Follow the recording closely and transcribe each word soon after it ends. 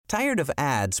Tired of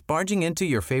ads barging into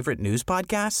your favorite news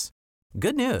podcasts?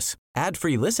 Good news.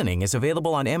 Ad-free listening is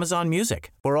available on Amazon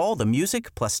Music for all the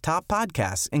music plus top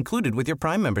podcasts included with your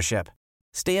Prime membership.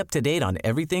 Stay up to date on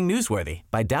everything newsworthy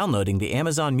by downloading the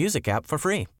Amazon Music app for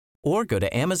free or go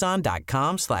to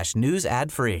amazon.com/news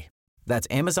ad free. That's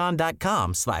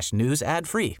amazon.com/news ad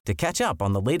free to catch up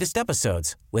on the latest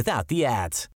episodes without the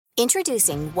ads.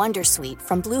 Introducing Wondersuite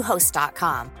from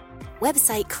Bluehost.com.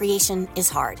 Website creation is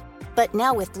hard, but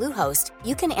now with Bluehost,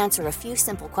 you can answer a few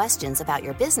simple questions about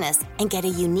your business and get a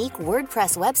unique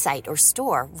WordPress website or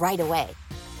store right away.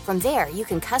 From there, you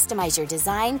can customize your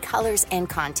design, colors, and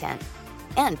content.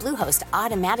 And Bluehost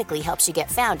automatically helps you get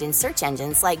found in search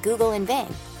engines like Google and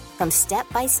Bing. From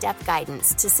step-by-step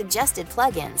guidance to suggested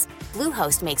plugins,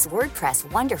 Bluehost makes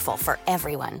WordPress wonderful for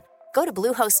everyone. Go to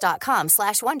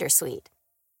bluehost.com/wondersuite.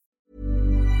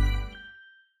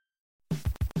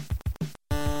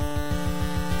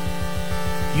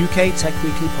 UK Tech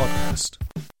Weekly Podcast.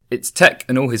 It's tech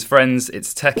and all his friends.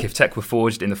 It's tech if tech were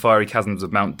forged in the fiery chasms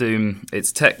of Mount Doom.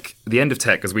 It's tech, the end of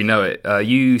tech as we know it.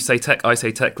 You say tech, I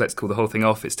say tech, let's call the whole thing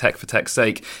off. It's tech for tech's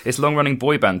sake. It's long-running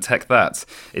boy band Tech That.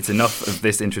 It's enough of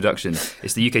this introduction.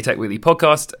 It's the UK Tech Weekly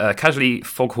Podcast, casually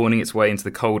foghorning its way into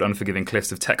the cold, unforgiving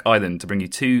cliffs of Tech Island to bring you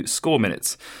 2 score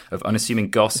minutes of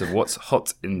unassuming goss of what's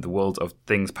hot in the world of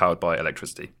things powered by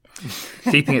electricity.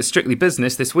 Keeping it strictly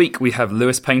business, this week we have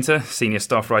Lewis Painter, Senior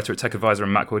Staff Writer at Tech Advisor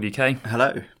and Macworld UK.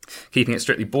 Hello. Keeping it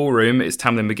strictly ballroom is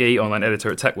Tamlin McGee, Online Editor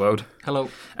at Tech World. Hello.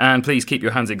 And please keep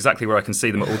your hands exactly where I can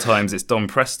see them at all times. It's Dom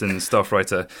Preston, Staff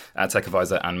Writer at Tech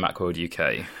Advisor and Macworld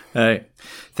UK. Hey.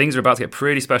 Things are about to get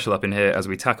pretty special up in here as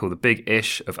we tackle the big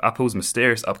ish of Apple's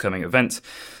mysterious upcoming event,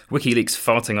 WikiLeaks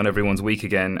farting on everyone's week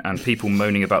again, and people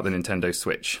moaning about the Nintendo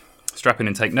Switch. Strap in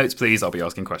and take notes, please. I'll be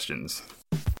asking questions.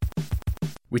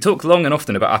 We talk long and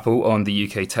often about Apple on the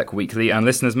UK Tech Weekly, and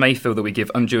listeners may feel that we give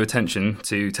undue attention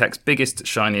to tech's biggest,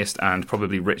 shiniest, and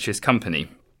probably richest company.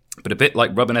 But a bit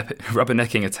like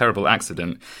rubbernecking a terrible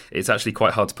accident, it's actually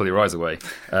quite hard to pull your eyes away,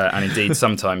 and indeed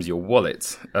sometimes your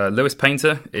wallet. Lewis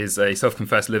Painter is a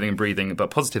self-confessed living and breathing but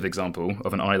positive example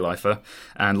of an eye-lifer,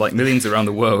 and like millions around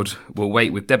the world, will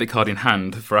wait with debit card in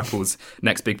hand for Apple's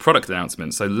next big product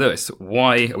announcement. So Lewis,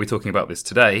 why are we talking about this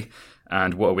today?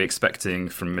 And what are we expecting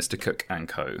from Mr. Cook &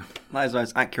 Co? That is the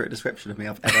most accurate description of me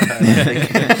I've ever heard, I think.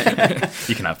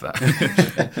 You can have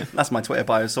that. That's my Twitter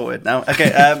bio sorted now.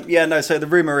 Okay, so the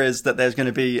rumour is that there's going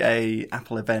to be a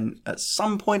Apple event at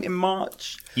some point in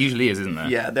March. Usually is, isn't there?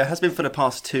 Yeah, there has been for the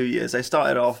past 2 years. They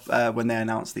started off when they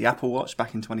announced the Apple Watch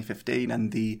back in 2015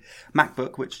 and the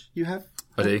MacBook, which you have.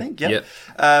 I do. Think, yeah. Yep.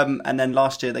 And then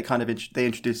last year they they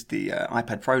introduced the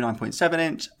iPad Pro 9.7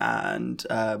 inch and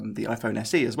the iPhone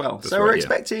SE as well. That's so right, we're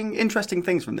expecting interesting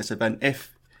things from this event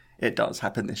if it does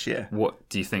happen this year. What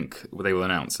do you think they will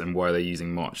announce, and why are they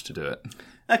using March to do it?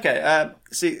 Okay,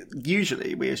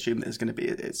 usually we assume that it's going to be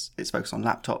it's focused on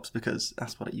laptops because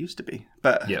that's what it used to be.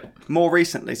 But more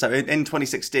recently, so in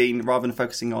 2016, rather than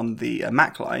focusing on the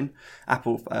Mac line,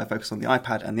 Apple focused on the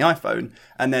iPad and the iPhone,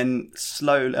 and then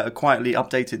quietly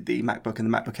updated the MacBook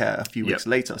and the MacBook Air a few weeks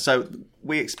later. So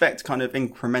we expect kind of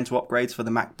incremental upgrades for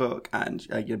the MacBook and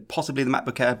possibly the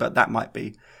MacBook Air, but that might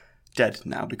be dead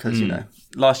now because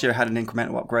last year it had an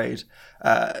incremental upgrade.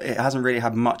 It hasn't really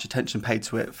had much attention paid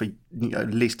to it for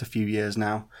at least a few years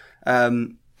now,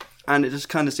 and it just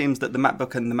kind of seems that the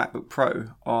MacBook and the MacBook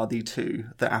Pro are the two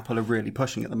that Apple are really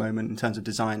pushing at the moment in terms of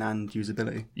design and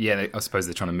usability. Yeah, I suppose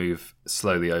they're trying to move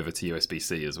slowly over to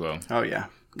USB-C as well. Oh yeah.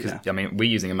 I mean, we're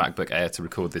using a MacBook Air to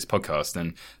record this podcast,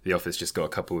 and the office just got a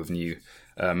couple of new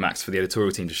Macs for the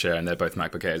editorial team to share, and they're both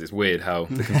MacBook Airs. It's weird how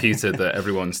the computer that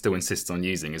everyone still insists on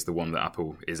using is the one that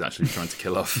Apple is actually trying to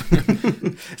kill off.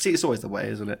 See, it's always the way,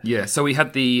 isn't it? Yeah, so we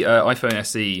had the iPhone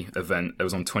SE event that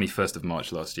was on 21st of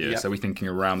March last year. Yep. So we're thinking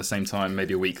around the same time,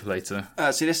 maybe a week later.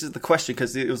 See, this is the question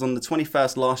because it was on the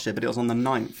 21st last year, but it was on the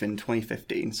 9th in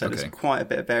 2015. So there's quite a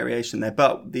bit of variation there.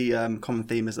 But the common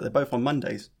theme is that they're both on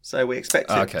Mondays. So we expect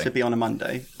it to be on a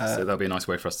Monday. So that'll be a nice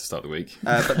way for us to start the week.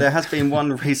 But there has been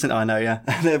one recent, I know, yeah.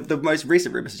 The most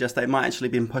recent rumour suggests they might actually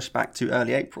be pushed back to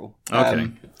early April.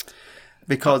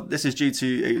 Because this is due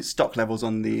to stock levels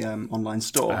on the online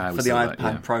store for the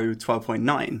iPad Pro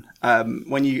 12.9.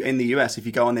 When you in the US, if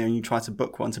you go on there and you try to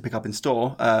book one to pick up in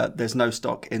store, there's no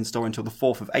stock in store until the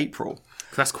 4th of April.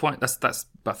 That's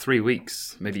about 3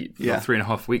 weeks, maybe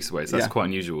 3.5 weeks away. So that's quite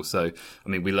unusual. So I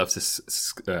mean, we love to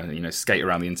skate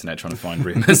around the internet trying to find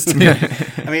rumours. I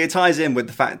mean, it ties in with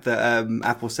the fact that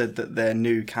Apple said that their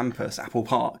new campus, Apple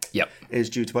Park, is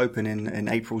due to open in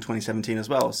April 2017 as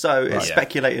well. So it's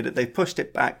speculated that they've pushed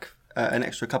it back an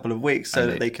extra couple of weeks so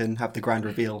that they can have the grand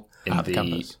reveal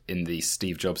in the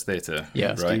Steve Jobs Theatre. Yeah,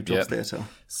 right? Steve Jobs Theatre.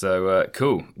 So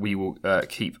cool. We will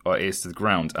keep our ears to the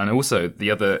ground. And also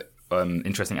the other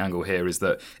interesting angle here is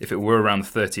that if it were around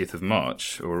the 30th of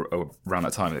March or around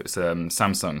that time, it was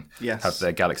Samsung had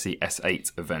their Galaxy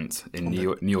S8 event in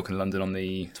New York and London on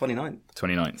the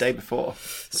 29th. Day before.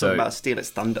 So about to steal its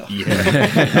thunder.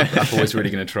 Yeah. Apple is really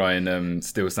going to try and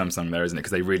steal Samsung there, isn't it?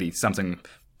 Because Samsung,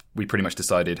 we pretty much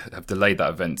decided, have delayed that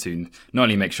event to not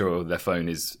only make sure their phone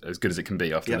is as good as it can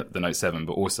be after the Note 7,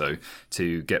 but also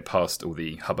to get past all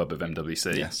the hubbub of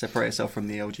MWC. Yeah, separate itself from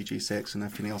the LG G6 and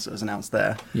everything else that was announced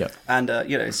there. Yeah. And,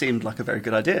 it seemed like a very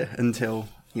good idea until,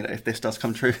 if this does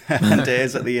come true and it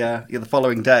is at the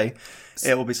following day,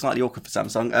 it will be slightly awkward for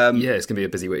Samsung. It's going to be a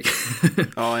busy week.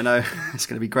 Oh, I know. It's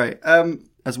going to be great.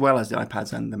 As well as the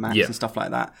iPads and the Macs and stuff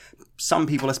like that. Some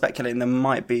people are speculating there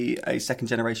might be a second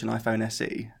generation iPhone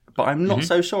SE, but I'm not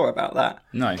so sure about that.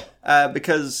 No.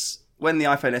 Because when the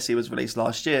iPhone SE was released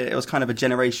last year, it was kind of a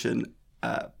generation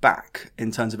back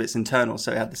in terms of its internals.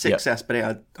 So it had the 6S, but it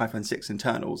had iPhone 6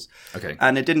 internals. Okay.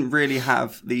 And it didn't really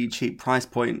have the cheap price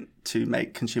point to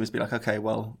make consumers be like, okay,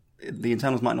 well, the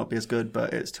internals might not be as good,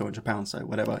 but it's £200, so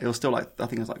whatever. It was still I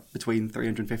think it was between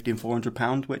 £350 and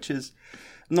 £400, which is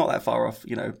not that far off,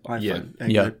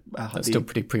 iPhone. That's still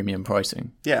pretty premium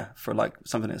pricing. Yeah, for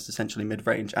something that's essentially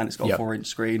mid-range, and it's got a 4-inch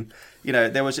screen.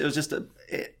 It was just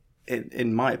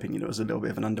in my opinion, it was a little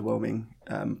bit of an underwhelming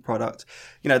product.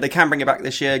 They can bring it back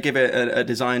this year, give it a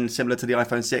design similar to the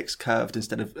iPhone 6, curved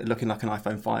instead of looking like an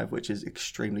iPhone 5, which is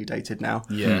extremely dated now.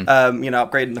 Yeah.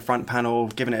 Upgrading the front panel,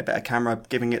 giving it a better camera,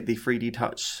 giving it the 3D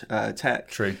touch tech.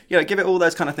 True. Give it all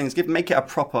those kind of things. Make it a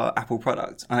proper Apple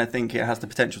product, and I think it has the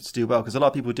potential to do well because a lot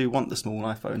of people do want the small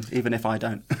iPhone, even if I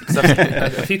don't.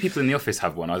 A few people in the office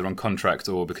have one, either on contract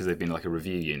or because they've been a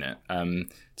review unit.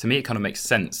 To me, it kind of makes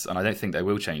sense, and I don't think they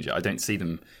will change it. I don't see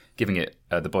them giving it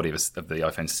the body of the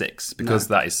iPhone 6 because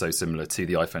that is so similar to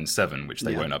the iPhone 7, which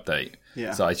they won't update.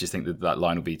 Yeah. So I just think that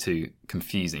line will be too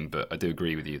confusing, but I do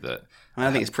agree with you that...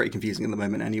 I think it's pretty confusing at the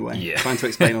moment anyway. Yeah. Trying to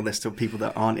explain all this to people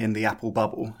that aren't in the Apple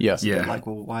bubble. Yes. Yeah.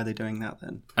 Well, why are they doing that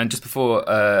then? And just before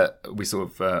we sort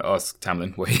of ask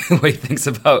Tamlin what he thinks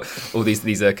about all these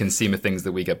consumer things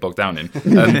that we get bogged down in,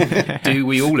 do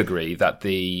we all agree that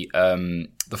the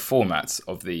formats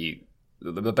of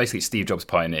basically Steve Jobs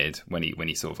pioneered when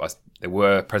he sort of there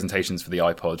were presentations for the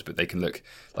iPod, but they can look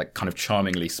kind of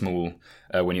charmingly small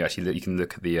when you can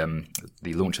look at the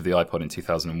launch of the iPod in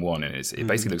 2001, and it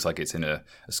basically looks like it's in a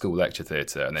school lecture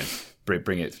theatre, and then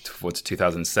bring it towards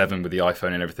 2007 with the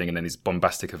iPhone and everything, and then these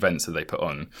bombastic events that they put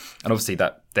on, and obviously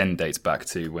that then dates back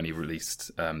to when he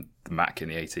released the Mac in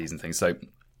the 80s and things. So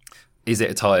is it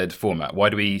a tired format? Why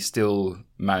do we still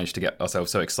manage to get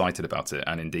ourselves so excited about it,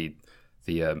 and indeed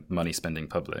the money-spending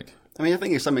public? I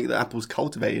think it's something that Apple's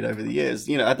cultivated over the years.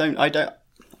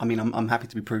 I'm happy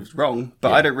to be proved wrong,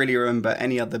 but I don't really remember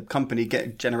any other company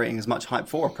generating as much hype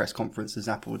for a press conference as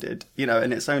Apple did.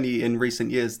 And it's only in recent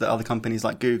years that other companies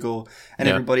like Google and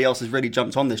everybody else has really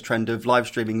jumped on this trend of live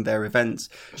streaming their events,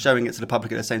 showing it to the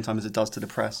public at the same time as it does to the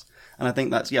press. And I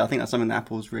think that's something that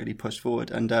Apple's really pushed forward.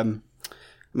 And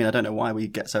I don't know why we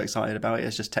get so excited about it.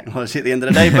 It's just technology at the end of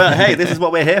the day. But hey, this is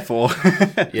what we're here for.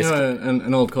 Yes.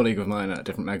 An old colleague of mine at a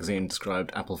different magazine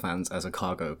described Apple fans as a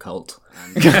cargo cult.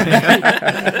 And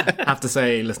I have to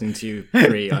say, listening to you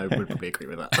three, I would probably agree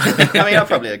with that. I'll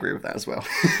probably agree with that as well.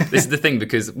 This is the thing,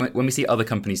 because when we see other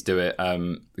companies do it,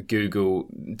 Google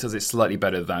does it slightly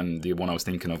better than the one I was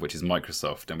thinking of, which is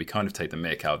Microsoft, and we kind of take the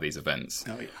mick out of these events.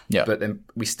 Oh, yeah. But then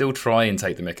we still try and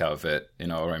take the mick out of it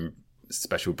in our own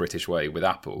special British way with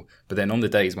Apple, but then on the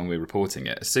days when we're reporting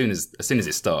it, as soon as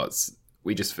it starts,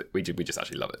 we just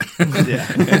actually love it.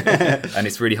 Yeah. And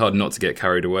it's really hard not to get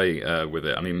carried away with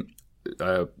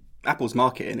it. Apple's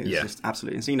marketing is just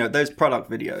absolutely insane. Those product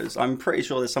videos, I'm pretty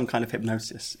sure there's some kind of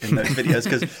hypnosis in those videos,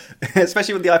 because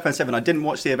especially with the iPhone 7, I didn't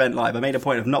watch the event live. I made a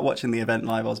point of not watching the event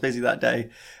live. I was busy that day,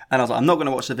 and I was like, I'm not going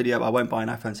to watch the video, but I won't buy an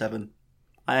iPhone 7.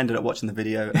 I ended up watching the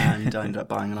video and I ended up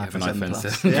buying an iPhone 7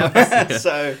 Plus.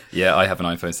 Yeah, I have an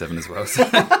iPhone 7 as well. So.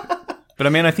 But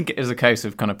I think it is a case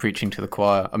of kind of preaching to the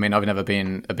choir. I've never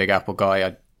been a big Apple guy.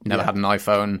 I never had an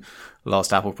iPhone.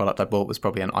 Last Apple product I bought was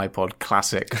probably an iPod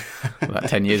Classic about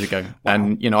 10 years ago. Wow.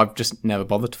 And, I've just never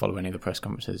bothered to follow any of the press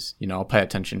conferences. I'll pay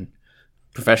attention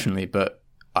professionally, but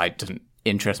it doesn't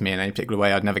interest me in any particular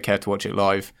way. I'd never care to watch it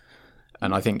live.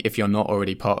 And I think if you're not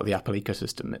already part of the Apple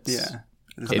ecosystem,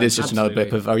 It is just another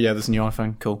bit of, oh yeah, there's a new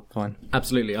iPhone, cool, fine.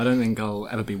 Absolutely. I don't think I'll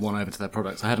ever be won over to their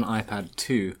products. I had an iPad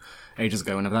 2 ages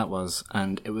ago, whenever that was,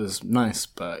 and it was nice,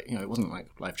 but it wasn't like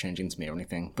life-changing to me or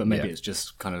anything. But maybe it's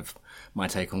just kind of my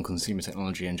take on consumer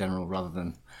technology in general rather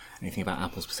than anything about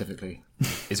Apple specifically.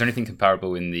 Is there anything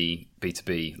comparable in the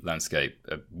B2B landscape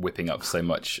whipping up so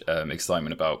much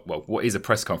excitement about, well, what is a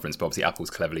press conference, but obviously Apple's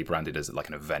cleverly branded as like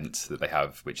an event that they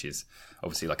have, which is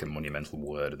obviously like a monumental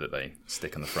word that they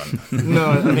stick on the front. No,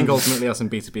 I think ultimately us in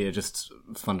B2B are just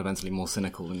fundamentally more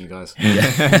cynical than you guys.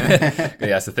 Yeah,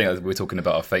 that's the thing. We're talking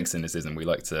about our fake cynicism. We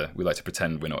like to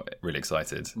pretend we're not really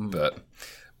excited, but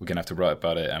we're going to have to write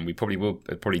about it, and we probably will.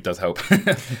 It probably does help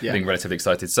being relatively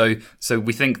excited. So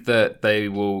we think that they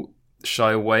will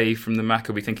shy away from the Mac.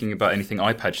 Are we thinking about anything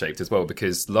iPad shaped as well?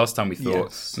 Because last time we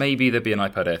thought maybe there'd be an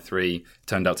iPad Air 3,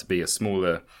 turned out to be a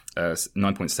smaller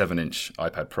 9.7 inch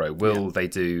iPad Pro. Will they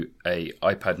do a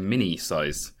iPad mini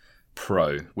size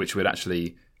Pro, which would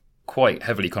actually quite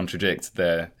heavily contradict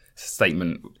their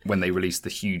statement when they released the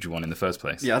huge one in the first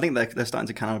place? Yeah, I think they're starting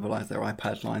to cannibalize their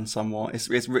iPad line somewhat.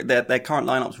 Their current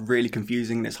lineup's really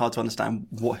confusing, and it's hard to understand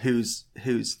who's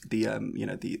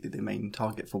the main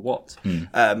target for what.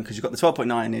 Because you've got the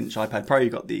 12.9 inch iPad Pro,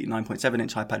 you've got the 9.7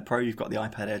 inch iPad Pro, you've got the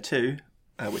iPad Air 2,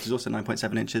 which is also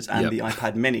 9.7 inches, and the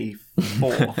iPad Mini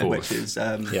 4, which is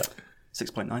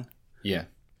 6.9. Yeah.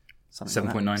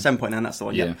 7.9. 7.9, that's the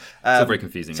one, yeah. It's all very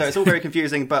confusing. So it's all very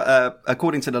confusing, but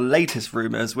according to the latest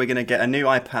rumours, we're going to get a new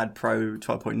iPad Pro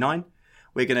 12.9.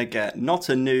 We're going to get not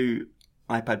a new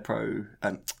iPad Pro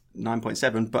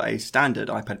 9.7, but a standard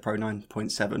iPad Pro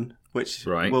 9.7, which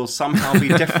will somehow be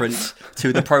different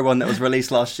to the Pro one that was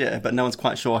released last year, but no one's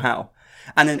quite sure how.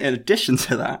 And in addition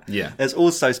to that, there's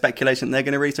also speculation they're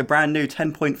going to release a brand new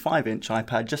 10.5 inch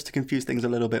iPad just to confuse things a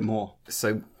little bit more.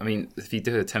 So, I mean, if you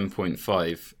do a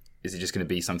 10.5... is it just going to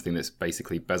be something that's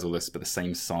basically bezel-less but the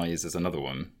same size as another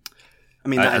one? I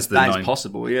mean, that is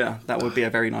possible, yeah. That would be a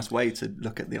very nice way to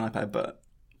look at the iPad, but,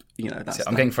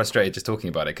 I'm getting frustrated just talking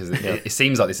about it because it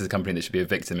seems like this is a company that should be a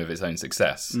victim of its own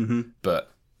success,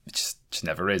 but it just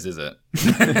never is it?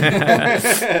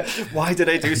 Why do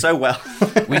they do so well?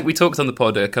 we talked on the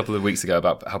pod a couple of weeks ago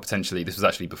about how potentially, this was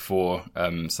actually before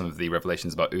some of the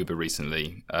revelations about Uber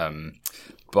recently,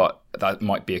 but that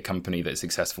might be a company that's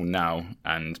successful now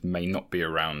and may not be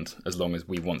around as long as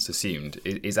we once assumed.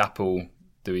 Is Apple,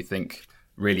 do we think,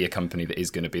 really a company that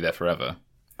is going to be there forever?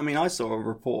 I mean, I saw a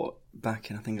report back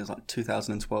in, I think it was like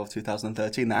 2012,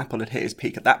 2013, that Apple had hit its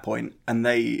peak at that point, and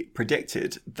they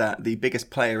predicted that the biggest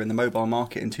player in the mobile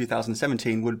market in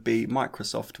 2017 would be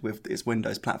Microsoft with its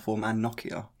Windows platform and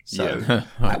Nokia. So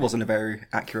that wasn't a very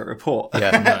accurate report.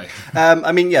 Yeah, no.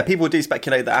 I mean, people do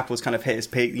speculate that Apple's kind of hit its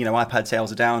peak. iPad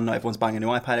sales are down. Not everyone's buying a new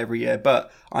iPad every year,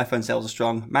 but iPhone sales are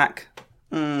strong. Mac,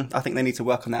 I think they need to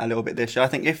work on that a little bit this year. I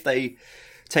think if they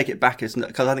take it back, because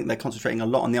I think they're concentrating a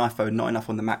lot on the iPhone, not enough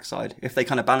on the Mac side. If they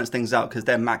kind of balance things out, because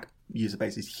their Mac user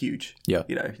base is huge. Yeah.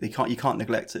 You can't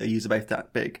neglect a user base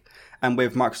that big. And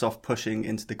with Microsoft pushing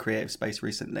into the creative space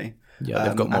recently. Yeah,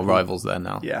 they've got more rivals there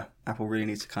now. Yeah, Apple really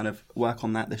needs to kind of work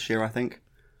on that this year, I think.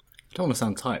 I don't want to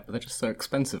sound tight, but they're just so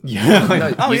expensive. Yeah.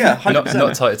 100%.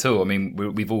 Not tight at all. I mean,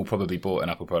 we've all probably bought an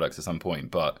Apple product at some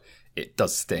point, but it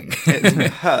does sting.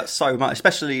 It hurts so much,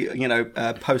 especially,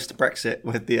 post-Brexit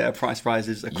with the price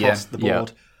rises across the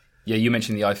board. Yeah, you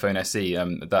mentioned the iPhone SE.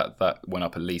 That went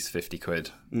up at least 50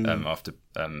 quid after,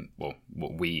 what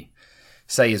we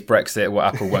say is Brexit, what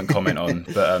Apple won't comment on.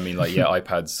 But I mean,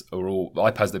 iPads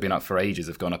that have been up for ages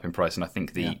have gone up in price. And I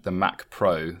think the Mac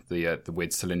Pro, the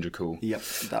weird cylindrical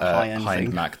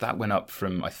high-end Mac, that went up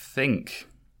from, I think,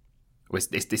 it's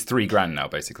 $3,000 now,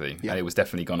 basically. And it was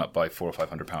definitely gone up by £400 or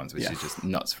 £500, which is just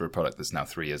nuts for a product that's now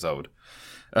 3 years old.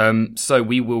 So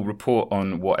we will report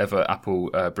on whatever Apple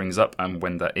brings up and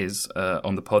when that is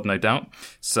on the pod, no doubt.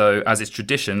 So as is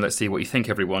tradition, let's see what you think,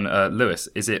 everyone. Lewis,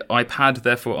 is it iPad,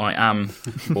 therefore I am,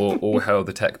 or all hell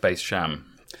the tech-based sham?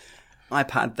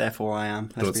 iPad, therefore I am.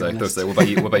 Thought so. What about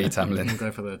you, Tamlin? I'll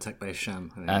go for the tech-based sham.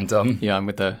 And I'm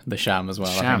with the sham as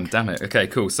well. Sham, damn it. Okay,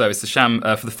 cool. So it's the sham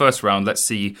for the first round. Let's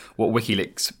see what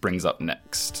WikiLeaks brings up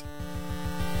next.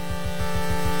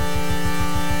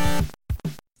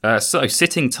 So,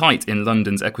 sitting tight in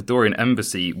London's Ecuadorian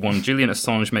embassy, one Julian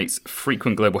Assange makes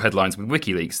frequent global headlines with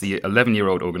WikiLeaks, the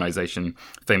 11-year-old organisation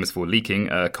famous for leaking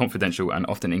confidential and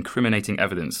often incriminating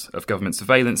evidence of government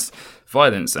surveillance,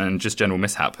 violence and just general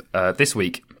mishap. This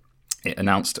week, it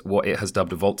announced what it has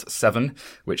dubbed Vault 7,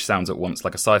 which sounds at once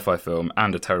like a sci-fi film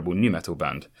and a terrible nu metal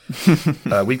band.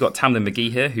 We've got Tamlin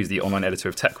McGee here, who's the online editor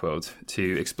of TechWorld,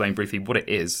 to explain briefly what it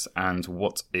is and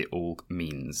what it all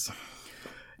means.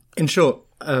 In short,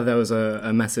 there was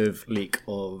a massive leak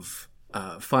of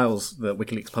files that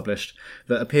WikiLeaks published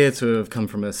that appear to have come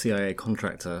from a CIA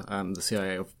contractor. The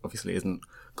CIA obviously isn't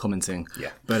commenting.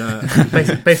 Yeah. But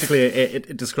basically,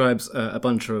 it describes a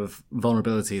bunch of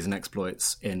vulnerabilities and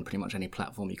exploits in pretty much any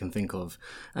platform you can think of,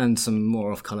 and some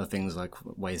more off-color things like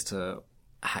ways to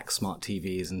hack smart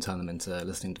TVs and turn them into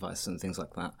listening devices and things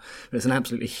like that. But it's an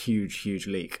absolutely huge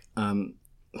leak.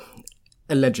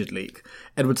 Alleged leak.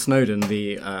 Edward Snowden,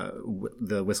 the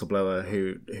whistleblower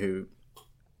who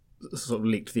sort of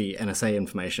leaked the NSA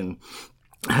information,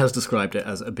 has described it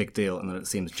as a big deal and that it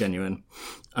seems genuine.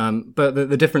 But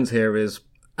the difference here is,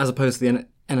 as opposed to the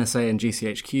NSA and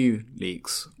GCHQ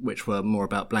leaks, which were more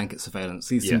about blanket surveillance,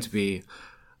 these seem to be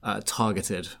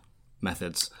targeted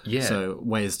methods. Yeah. So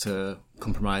ways to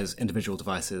compromise individual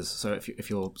devices. So if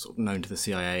you're sort of known to the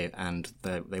CIA and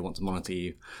they want to monitor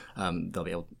you, they'll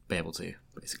be able to,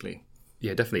 basically.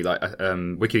 Yeah, definitely. Like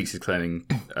WikiLeaks is claiming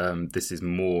this is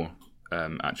more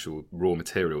actual raw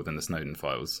material than the Snowden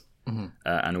files. Mm-hmm.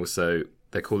 And also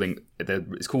they're calling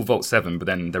it's called Vault 7, but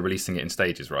then they're releasing it in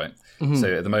stages, right? Mm-hmm.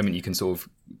 So at the moment you can sort of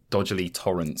dodgily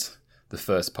torrent the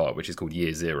first part, which is called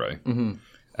Year Zero. Mm-hmm.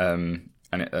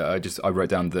 And I wrote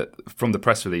down that from the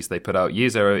press release they put out, Year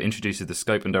Zero introduces the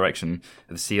scope and direction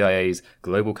of the CIA's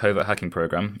global covert hacking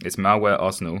program, its malware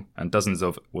arsenal, and dozens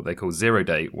of what they call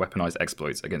zero-day weaponized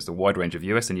exploits against a wide range of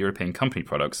US and European company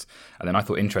products. And then I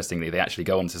thought, interestingly, they actually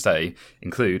go on to say,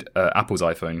 include Apple's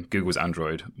iPhone, Google's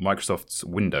Android, Microsoft's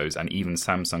Windows, and even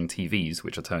Samsung TVs,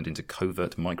 which are turned into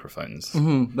covert microphones.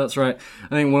 Mm-hmm, that's right.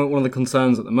 I think one of the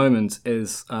concerns at the moment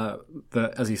is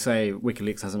that, as you say,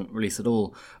 WikiLeaks hasn't released it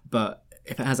all, but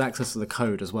if it has access to the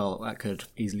code as well, that could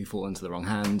easily fall into the wrong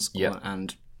hands. Yep.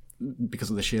 And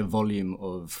because of the sheer volume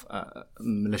of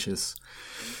malicious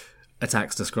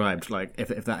attacks described, like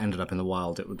if that ended up in the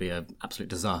wild, it would be an absolute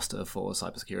disaster for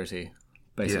cybersecurity,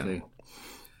 basically.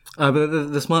 Yeah. But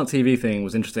the smart TV thing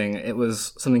was interesting. It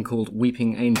was something called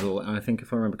Weeping Angel, and I think,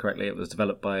 if I remember correctly, it was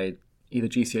developed by either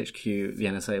GCHQ, the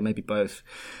NSA, or maybe both.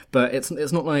 But it's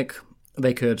not like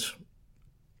they could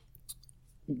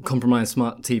compromise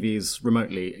smart TVs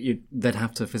remotely. They'd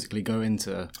have to physically go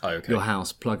into your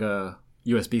house, plug a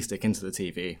USB stick into the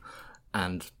TV,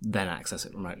 and then access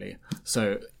it remotely.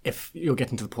 So if you're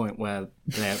getting to the point where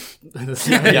they're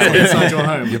inside your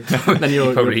home, then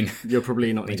you're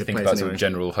probably not needing to think place about anyway. sort of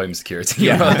general home security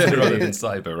rather than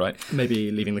cyber, right?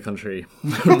 Maybe leaving the country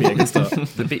would be a good start.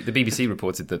 The BBC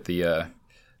reported that the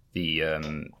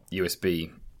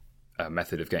USB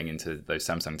method of getting into those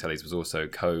Samsung tellies was also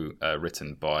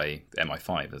co-written by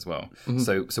MI5 as well. Mm-hmm.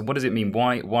 So what does it mean?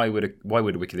 Why would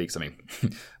WikiLeaks? I mean,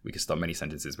 we could start many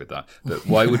sentences with that. But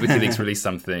why would WikiLeaks release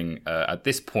something at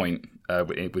this point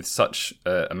with such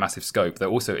a massive scope that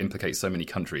also implicates so many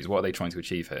countries? What are they trying to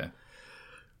achieve here?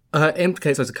 It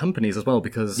implicates loads of companies as well,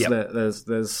 because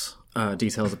there's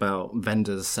details about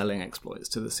vendors selling exploits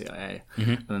to the CIA,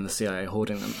 and then the CIA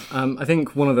hoarding them. I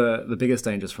think one of the biggest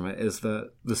dangers from it is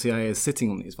that the CIA is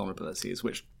sitting on these vulnerabilities,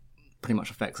 which pretty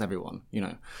much affects everyone,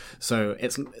 So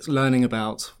it's learning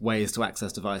about ways to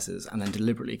access devices and then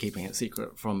deliberately keeping it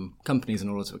secret from companies in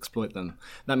order to exploit them.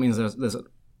 That means there's an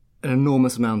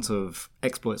enormous amount of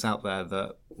exploits out there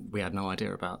that we had no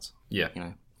idea about. Yeah.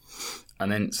 And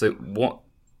then,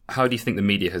 how do you think the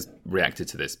media has reacted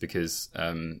to this? Because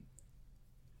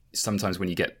sometimes when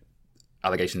you get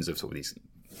allegations of sort of these,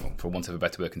 for want of a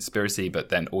better word, conspiracy, but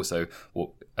then also what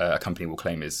a company will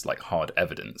claim is like hard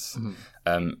evidence.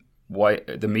 Mm-hmm. Why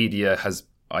the media has,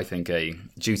 I think, a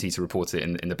duty to report it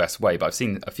in the best way. But I've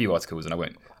seen a few articles, and I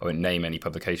won't name any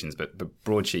publications, but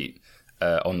Broadsheet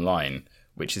online,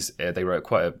 which is they wrote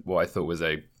quite what I thought was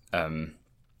a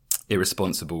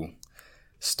irresponsible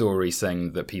story,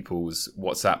 saying that people's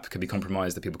WhatsApp could be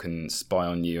compromised, that people can spy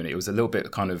on you, and it was a little bit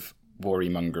kind of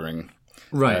worry-mongering.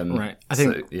 Right. I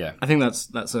think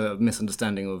that's a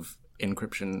misunderstanding of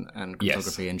encryption and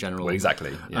cryptography in general. Well,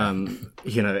 exactly. Yeah.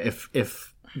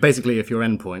 If your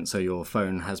endpoint, so your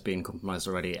phone, has been compromised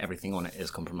already, everything on it is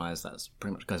compromised. That's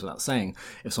pretty much goes without saying.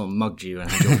 If someone mugged you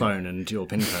and had your phone and your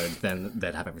PIN code, then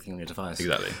they'd have everything on your device.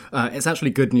 Exactly. It's actually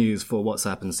good news for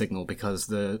WhatsApp and Signal, because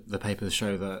the papers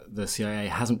show that the CIA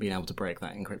hasn't been able to break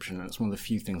that encryption, and it's one of the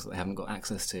few things that they haven't got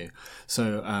access to.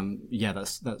 So,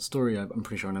 that story, I'm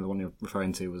pretty sure I know the one you're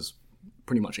referring to, was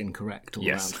pretty much incorrect all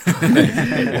around.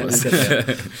 It was.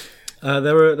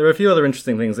 There were a few other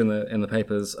interesting things in the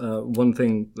papers. One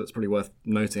thing that's probably worth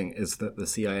noting is that the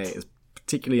CIA is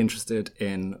particularly interested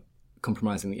in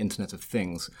compromising the Internet of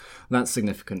Things. That's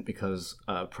significant because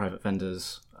private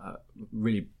vendors,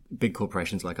 really big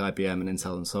corporations like IBM and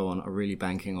Intel and so on, are really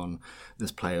banking on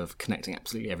this play of connecting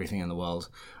absolutely everything in the world.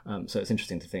 So it's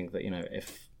interesting to think that,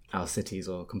 if our cities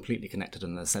are completely connected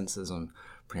and there's sensors on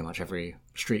pretty much every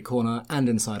street corner and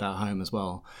inside our home as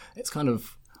well. It's kind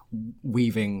of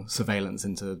weaving surveillance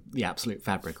into the absolute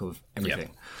fabric of everything.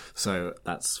 Yep. So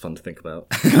that's fun to think about.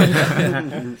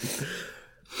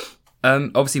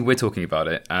 Obviously, we're talking about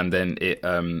it, and then it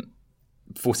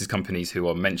forces companies who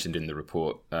are mentioned in the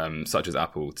report, such as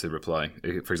Apple, to reply.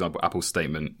 For example, Apple's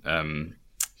statement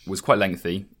was quite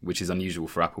lengthy, which is unusual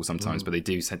for Apple sometimes, but they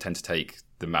do tend to take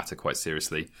the matter quite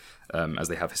seriously, as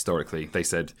they have historically. They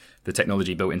said, the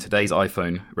technology built in today's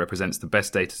iPhone represents the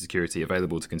best data security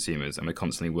available to consumers, and we're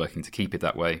constantly working to keep it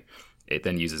that way. It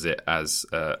then uses it as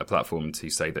a platform to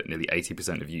say that nearly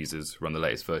 80% of users run the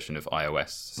latest version of iOS,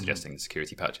 suggesting the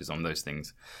security patches on those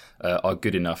things are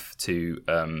good enough to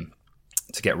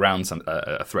get around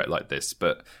a threat like this.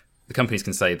 But the companies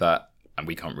can say that, and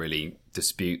we can't really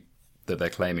dispute that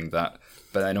they're claiming that.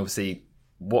 But then obviously,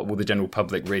 what will the general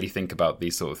public really think about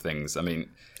these sort of things? I mean,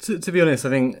 to be honest, I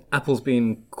think Apple's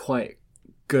been quite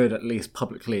good, at least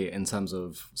publicly, in terms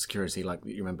of security. Like,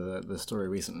 you remember the story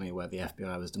recently where the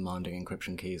FBI was demanding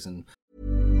encryption keys and...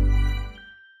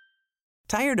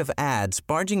 Tired of ads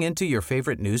barging into your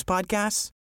favorite news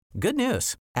podcasts? Good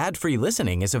news. Ad-free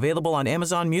listening is available on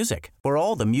Amazon Music for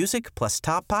all the music plus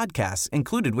top podcasts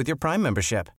included with your Prime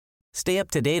membership. Stay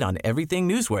up to date on everything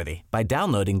newsworthy by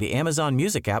downloading the Amazon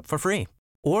Music app for free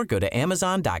or go to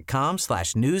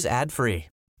amazon.com/news ad free.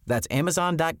 That's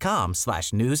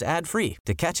amazon.com/news ad free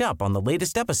to catch up on the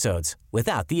latest episodes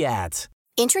without the ads.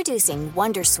 Introducing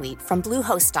Wondersuite from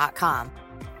Bluehost.com.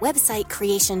 Website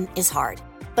creation is hard,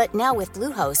 but now with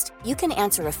Bluehost, you can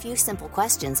answer a few simple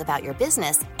questions about your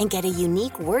business and get a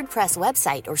unique WordPress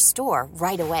website or store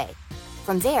right away.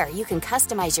 From there, you can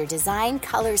customize your design,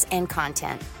 colors, and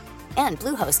content. And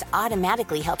Bluehost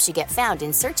automatically helps you get found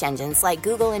in search engines like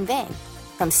Google and Bing.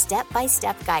 From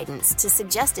step-by-step guidance to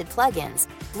suggested plugins,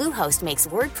 Bluehost makes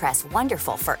WordPress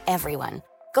wonderful for everyone.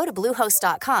 Go to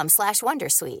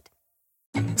bluehost.com/wondersuite.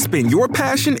 Spin your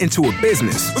passion into a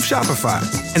business with Shopify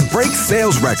and break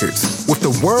sales records with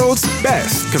the world's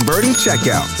best converting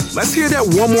checkout. Let's hear that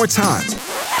one more time.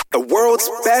 The world's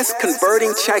best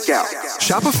converting checkout.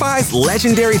 Shopify's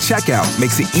legendary checkout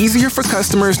makes it easier for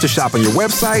customers to shop on your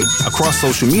website, across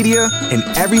social media, and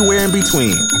everywhere in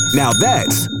between. Now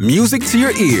that's music to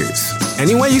your ears.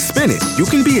 Any way you spin it, you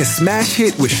can be a smash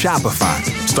hit with Shopify.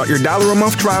 Start your $1 a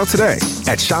month trial today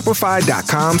at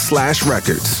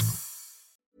shopify.com/records.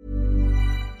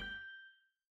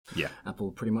 Yeah,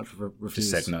 Apple pretty much refused.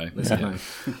 Just said no. They said no,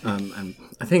 and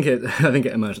I think it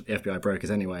emerged that the FBI broke it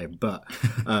anyway. But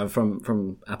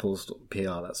from Apple's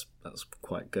PR, that's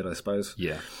quite good, I suppose.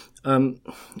 Yeah, I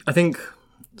think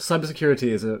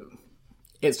cybersecurity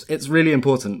it's really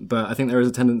important, but I think there is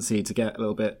a tendency to get a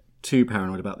little bit too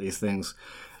paranoid about these things.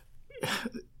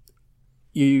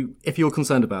 If you're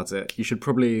concerned about it, you should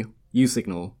probably use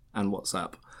Signal and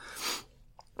WhatsApp,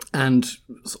 and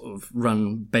sort of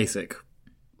run basic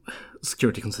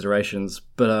security considerations.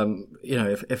 But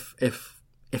if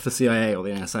the CIA or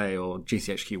the NSA or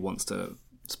GCHQ wants to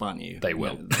spy on you, they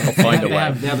will. They'll find a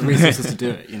way. They have the resources to do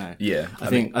it. Yeah, I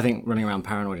think running around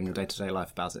paranoid in your day-to-day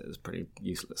life about it is pretty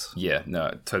useless. Yeah, no,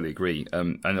 I totally agree.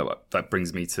 And that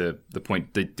brings me to the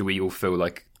point: do we all feel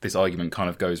like this argument kind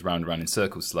of goes round and round in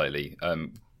circles slightly?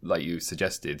 Like you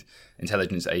suggested,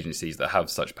 intelligence agencies that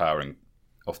have such power and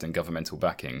often governmental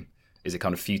backing, is it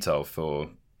kind of futile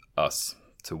for us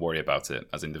to worry about it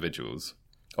as individuals?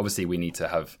 Obviously, we need to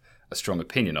have a strong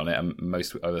opinion on it, and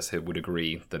most of us here would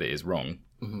agree that it is wrong.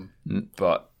 Mm-hmm.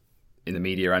 But in the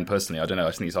media and personally, I don't know, I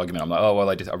just think this argument, I'm like, oh, well,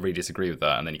 I really disagree with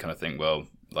that. And then you kind of think, well,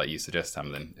 like you suggest,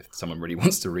 Hamlin, if someone really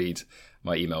wants to read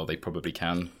my email, they probably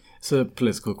can. It's a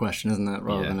political question, isn't it,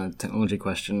 rather than a technology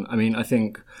question? I mean, I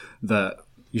think that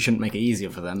you shouldn't make it easier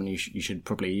for them, and you should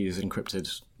probably use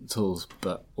encrypted tools,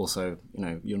 but also,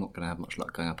 you're not going to have much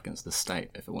luck going up against the state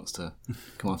if it wants to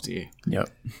come after you. Yep.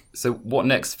 So what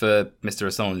next for Mr.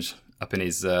 Assange up in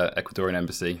his Ecuadorian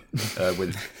embassy?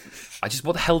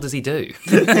 What the hell does he do?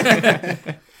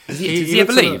 Does he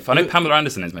ever leave? I know Pamela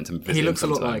Anderson is meant to visit. He looks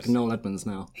him a lot like Noel Edmonds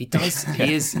now. He does.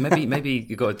 He is. Maybe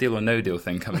you've got a deal or no deal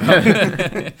thing coming up.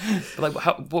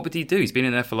 But what would he do? He's been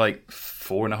in there for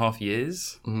 4.5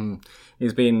 years. Mm-hmm.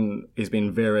 He's been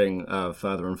veering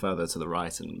further and further to the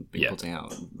right and been putting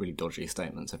out really dodgy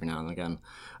statements every now and again.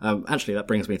 Actually, that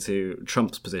brings me to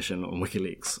Trump's position on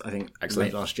WikiLeaks. I think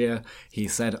late last year he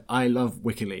said, "I love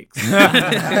WikiLeaks."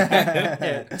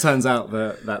 It turns out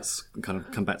that's kind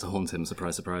of come back to haunt him.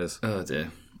 Surprise, surprise. Oh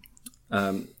dear.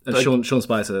 Sean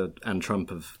Spicer and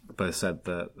Trump have both said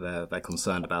that they're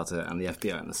concerned about it, and the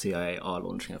FBI and the CIA are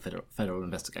launching a federal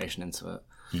investigation into it.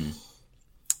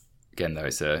 Again, though,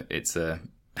 it's a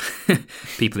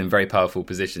people in very powerful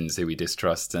positions who we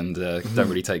distrust and don't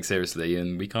really take seriously,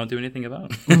 and we can't do anything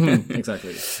about.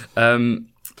 Exactly.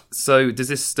 So does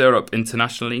this stir up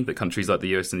internationally that countries like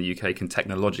the US and the UK can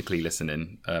technologically listen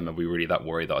in? Are we really that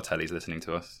worried that our telly's listening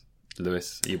to us?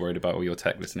 Lewis, are you worried about all your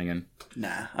tech listening in?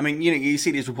 Nah. I mean, you see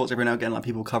these reports every now and again, like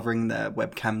people covering their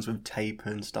webcams with tape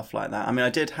and stuff like that. I mean,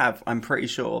 I'm pretty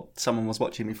sure someone was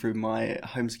watching me through my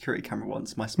home security camera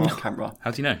once, my smart camera.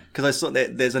 How do you know? Because I saw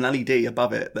that there's an LED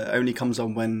above it that only comes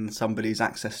on when somebody's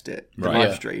accessed it, the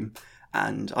live stream.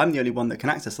 And I'm the only one that can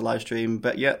access the live stream,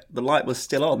 but yet the light was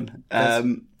still on.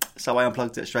 So I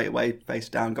unplugged it straight away, face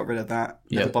down, got rid of that,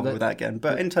 never bothered with that again.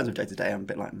 But in terms of day-to-day, I'm a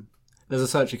bit like... There's a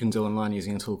search you can do online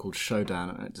using a tool called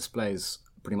Showdown, and it displays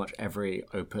pretty much every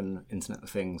open Internet of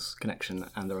Things connection,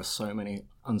 and there are so many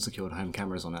unsecured home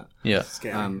cameras on it. Yeah.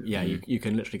 Scary. You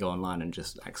can literally go online and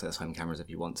just access home cameras if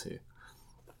you want to.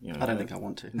 You know, I don't think I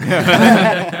want to.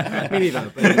 Me neither.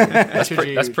 But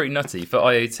that's pretty nutty. For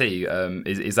IoT,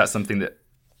 is that something that...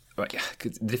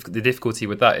 The difficulty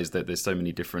with that is that there's so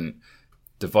many different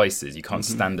devices. You can't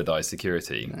standardize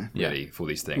security really for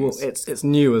these things. Well, it's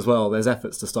new as well. There's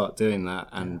efforts to start doing that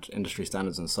and industry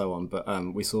standards and so on. But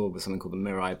we saw with something called the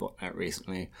Mirai botnet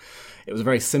recently. It was a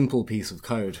very simple piece of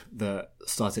code that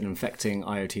started infecting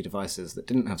IoT devices that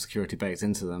didn't have security baked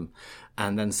into them,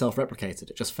 and then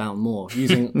self-replicated. It just found more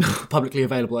using publicly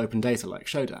available open data like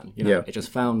Showdown. It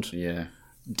just found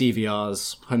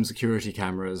DVRs, home security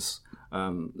cameras,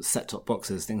 set-top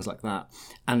boxes, things like that,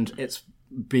 and it's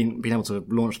been able to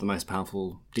launch the most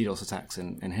powerful DDoS attacks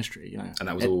in history, And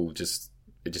that was it just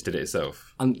did it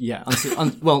itself?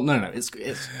 Well, no,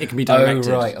 it can be directed.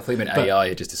 Oh, right. I thought you meant AI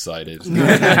had just decided.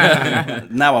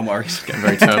 Now I'm worried. Getting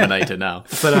very Terminator now.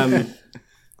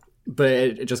 But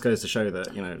it just goes to show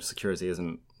that, security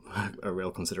isn't a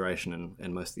real consideration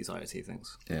in most of these IoT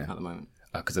things at the moment.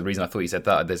 Because the reason I thought you said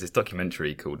that, there's this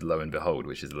documentary called Lo and Behold,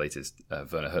 which is the latest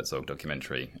Werner Herzog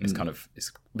documentary. And it's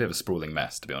a bit of a sprawling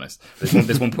mess, to be honest.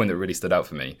 There's one point that really stood out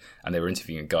for me, and they were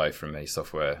interviewing a guy from a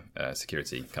software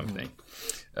security company,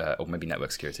 or maybe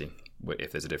network security,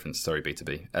 if there's a difference. Sorry,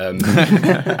 B2B.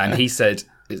 And he said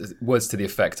words to the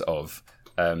effect of,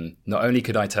 not only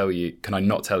can I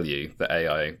not tell you that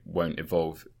AI won't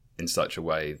evolve in such a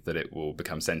way that it will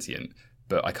become sentient,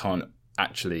 but I can't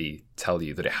actually tell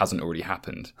you that it hasn't already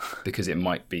happened because it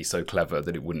might be so clever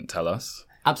that it wouldn't tell us.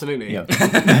 Absolutely.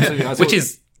 Absolutely. Which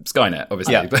is Skynet,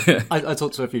 obviously. Yeah. But I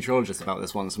talked to a futurologist about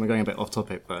this once, and we're going a bit off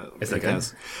topic, but it's okay.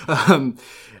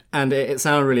 And it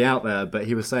sounded really out there, but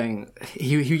he was saying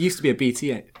he used to be a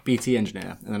BT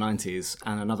engineer in the 90s,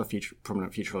 and another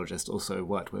prominent futurologist also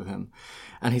worked with him.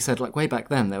 And he said, way back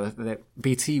then,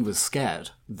 BT was scared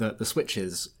that the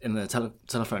switches in the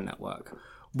telephone network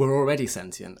were already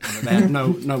sentient and that they had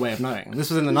no way of knowing. This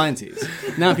was in the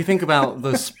 90s. Now, if you think about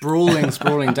the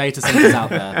sprawling data centers out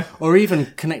there, or even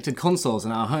connected consoles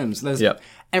in our homes, there's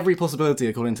every possibility,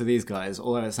 according to these guys,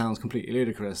 although it sounds completely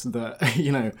ludicrous, that,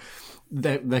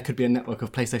 there could be a network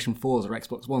of PlayStation 4s or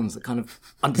Xbox Ones that kind of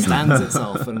understands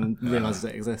itself and realizes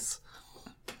it exists.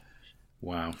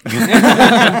 Wow. But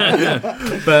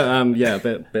a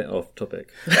bit off topic.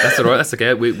 That's all right. That's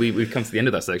okay. We've come to the end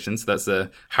of that section, so that's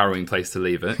a harrowing place to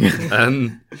leave it.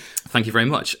 Thank you very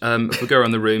much. If we go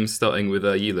around the room, starting with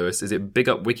you, Lewis, is it big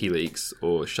up WikiLeaks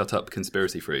or shut up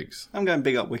conspiracy freaks? I'm going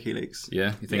big up WikiLeaks.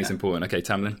 Yeah? You think it's important? Okay,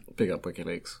 Tamlin? Big up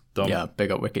WikiLeaks. Dom? Yeah, big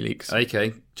up WikiLeaks.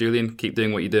 Okay. Julian, keep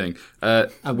doing what you're doing.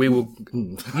 We will...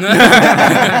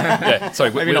 yeah, sorry.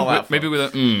 Maybe not that maybe with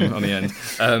a on the end.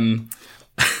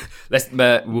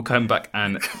 We'll come back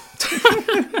and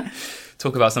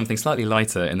talk about something slightly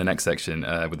lighter in the next section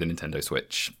with the Nintendo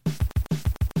Switch.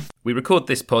 We record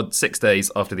this pod 6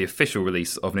 days after the official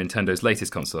release of Nintendo's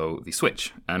latest console, the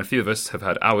Switch, and a few of us have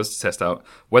had hours to test out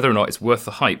whether or not it's worth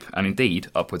the hype, and indeed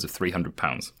upwards of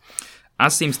 £300.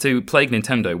 As seems to plague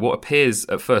Nintendo, what appears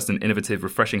at first an innovative,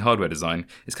 refreshing hardware design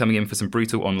is coming in for some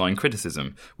brutal online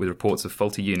criticism, with reports of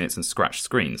faulty units and scratched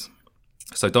screens.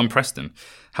 So, Don Preston,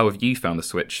 how have you found the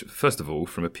Switch, first of all,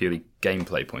 from a purely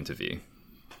gameplay point of view?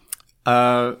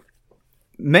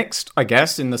 Mixed, I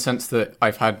guess, in the sense that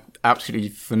I've had absolutely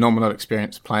phenomenal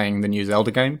experience playing the new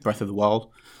Zelda game, Breath of the Wild.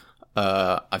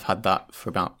 I've had that for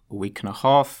about a week and a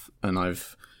half, and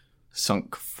I've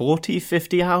sunk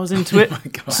 50 hours into it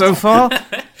so far,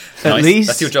 at least.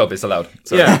 That's your job, it's allowed.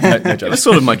 Sorry. Yeah, no job. It's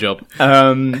sort of my job.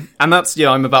 And that's,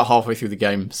 I'm about halfway through the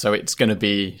game, so it's going to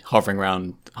be hovering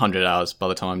around 100 hours by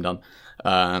the time I'm done.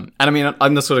 And I mean,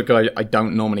 I'm the sort of guy, I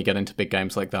don't normally get into big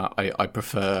games like that. I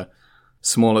prefer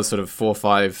smaller sort of 4 or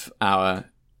 5 hour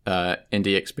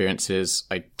indie experiences.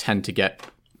 I tend to get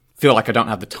feel like I don't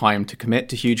have the time to commit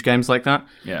to huge games like that.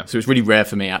 Yeah. So it's really rare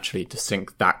for me actually to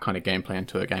sink that kind of gameplay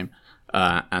into a game.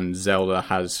 And Zelda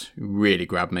has really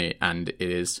grabbed me, and it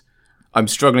is. I'm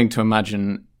struggling to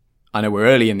imagine. I know we're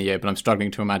early in the year, but I'm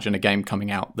struggling to imagine a game coming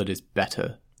out that is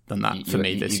better than that for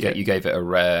me this year. You gave it a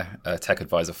rare Tech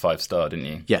Advisor 5-star, didn't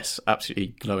you? Yes,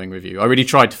 absolutely glowing review. I really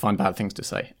tried to find bad things to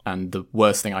say, and the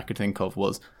worst thing I could think of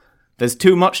was, there's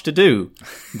too much to do.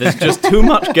 There's just too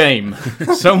much game.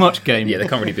 So much game. Yeah, there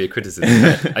can't really be a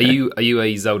criticism. Are you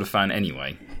a Zelda fan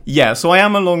anyway? Yeah, so I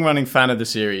am a long-running fan of the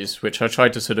series, which I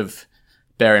tried to sort of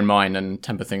bear in mind and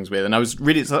temper things with. And I was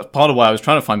really, that's part of why I was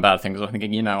trying to find bad things. I was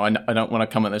thinking, I don't want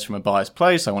to come at this from a biased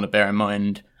place. I want to bear in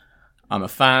mind I'm a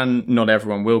fan. Not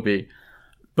everyone will be.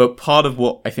 But part of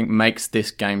what I think makes this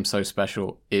game so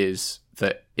special is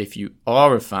that if you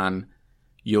are a fan,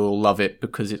 you'll love it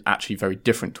because it's actually very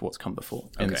different to what's come before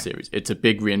in the series. It's a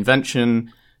big reinvention.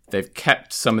 They've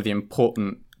kept some of the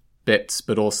important bits,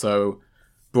 but also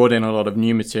brought in a lot of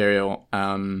new material,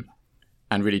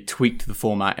 and really tweaked the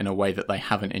format in a way that they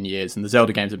haven't in years. And the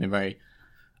Zelda games have been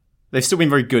they've still been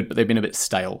very good, but they've been a bit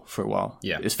stale for a while.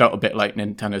 Yeah. It's felt a bit like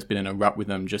Nintendo's been in a rut with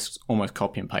them, just almost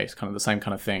copy and paste, kind of the same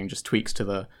kind of thing, just tweaks to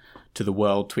the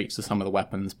world, tweaks to some of the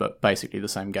weapons, but basically the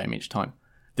same game each time.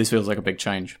 This feels like a big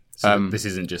change. So this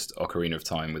isn't just Ocarina of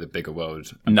Time with a bigger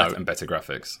world and better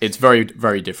graphics. It's very,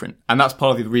 very different. And that's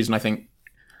part of the reason I think,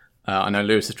 I know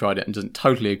Lewis has tried it and doesn't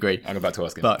totally agree. I'm about to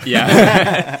ask him. But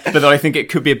yeah, but I think it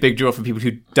could be a big draw for people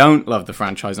who don't love the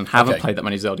franchise and haven't played that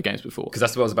many Zelda games before. Because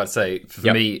that's what I was about to say.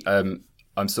 For me, I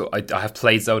have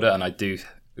played Zelda and I do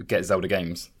get Zelda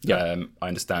games. I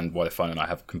understand why they're fun and I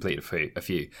have completed a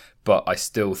few. But I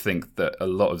still think that a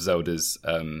lot of Zelda's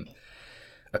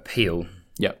appeal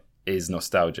is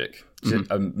nostalgic.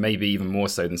 Maybe even more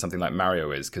so than something like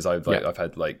Mario is, because I've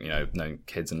had known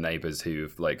kids and neighbours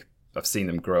who've I've seen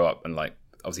them grow up and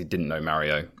obviously didn't know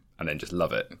Mario and then just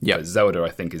love it. But Zelda, I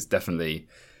think, is definitely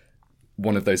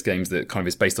one of those games that kind of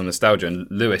is based on nostalgia. And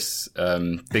Lewis,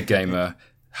 big gamer,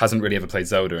 hasn't really ever played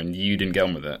Zelda, and you didn't get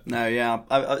on with it. No, yeah.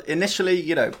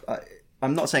 Initially,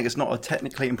 I'm not saying it's not a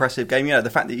technically impressive game. The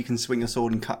fact that you can swing a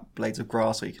sword and cut blades of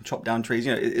grass, or you can chop down trees.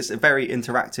 It's a very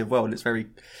interactive world. It's very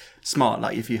smart.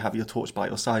 Like if you have your torch by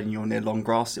your side and you're near long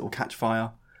grass, it will catch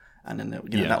fire, and then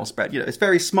that will spread. It's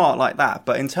very smart like that.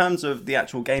 But in terms of the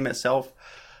actual game itself,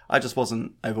 I just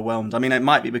wasn't overwhelmed. I mean, it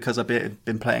might be because I've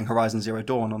been playing Horizon Zero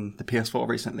Dawn on the PS4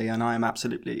 recently, and I am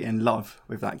absolutely in love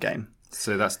with that game.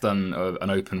 So that's done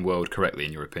an open world correctly,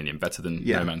 in your opinion, better than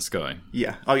No Man's Sky?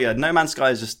 Yeah. Oh yeah, No Man's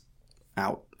Sky is just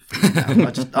out.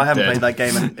 I haven't played that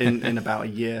game in about a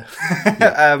year.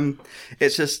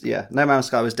 It's just, No Man's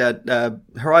Sky was dead.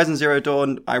 Horizon Zero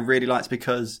Dawn I really liked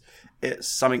because it's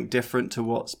something different to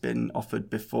what's been offered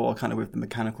before, kind of with the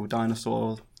mechanical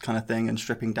dinosaur kind of thing and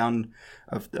stripping down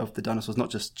of the dinosaurs, not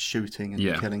just shooting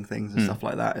and killing things and stuff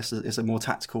like that. It's a more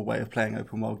tactical way of playing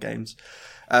open world games.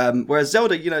 Whereas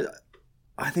Zelda,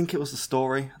 I think it was the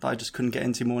story that I just couldn't get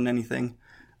into more than anything,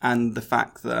 and the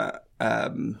fact that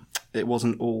it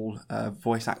wasn't all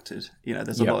voice acted.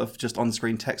 There's a lot of just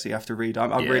on-screen text that you have to read.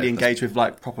 I'm really engaged with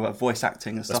proper voice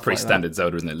acting and stuff like that. That's pretty standard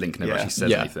Zelda, isn't it? Link never actually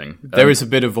says anything. There is a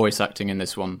bit of voice acting in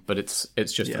this one, but it's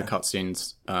just for the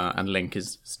cutscenes, and Link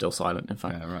is still silent, in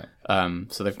fact. Yeah,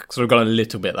 right. So they've sort of gone a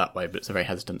little bit that way, but it's a very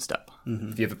hesitant step. Mm-hmm.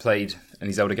 Have you ever played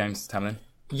any Zelda games, Tamlin?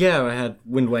 Yeah, I had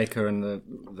Wind Waker and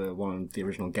the one on the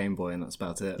original Game Boy, and that's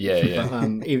about it. Yeah.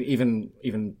 But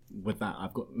even with that,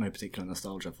 I've got no particular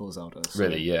nostalgia for Zelda. So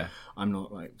really, yeah. I'm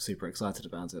not super excited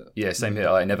about it. Yeah, same here.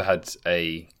 I never had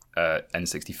a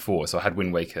N64, so I had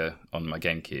Wind Waker on my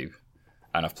GameCube,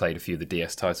 and I've played a few of the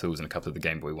DS titles and a couple of the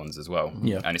Game Boy ones as well.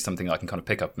 Yeah, and it's something I can kind of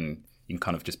pick up and you can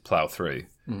kind of just plow through.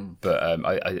 But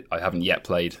I haven't yet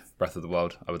played Breath of the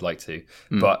Wild. I would like to,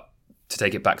 but. To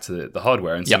take it back to the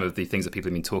hardware and some of the things that people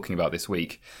have been talking about this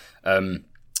week.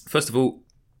 First of all,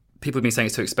 people have been saying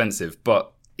it's too expensive,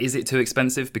 but is it too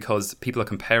expensive? Because people are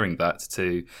comparing that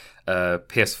to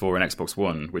PS4 and Xbox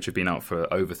One, which have been out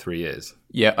for over 3 years.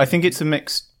 Yeah, I think it's a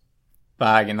mixed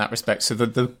bag in that respect. So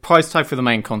the price tag for the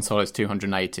main console is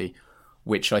 $280,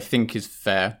 which I think is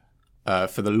fair.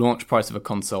 For the launch price of a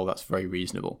console, that's very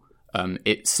reasonable.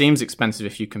 It seems expensive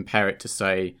if you compare it to,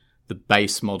 say, the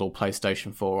base model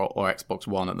PlayStation 4 or Xbox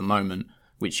One at the moment,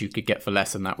 which you could get for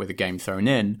less than that with a game thrown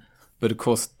in. But of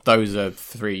course, those are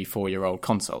 3-4 year old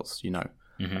consoles,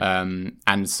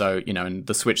 and so, and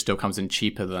the Switch still comes in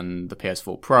cheaper than the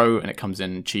PS4 Pro, and it comes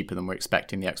in cheaper than we're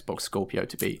expecting the Xbox Scorpio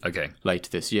to be later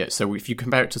this year. So if you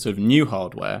compare it to sort of new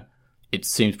hardware, it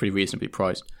seems pretty reasonably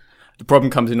priced. The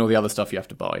problem comes in all the other stuff you have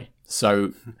to buy.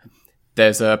 So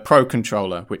there's a Pro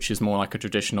controller, which is more like a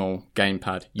traditional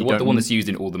gamepad. The one that's used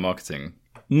in all the marketing.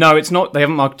 No, it's not. They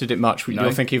haven't marketed it much.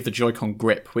 You're thinking of the Joy-Con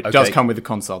grip, which does come with the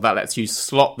console. That lets you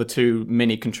slot the two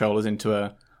mini controllers into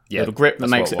a little grip that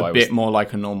makes it a bit more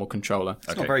like a normal controller.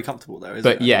 It's not very comfortable, though, is it?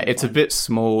 But yeah, it's a bit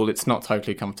small. It's not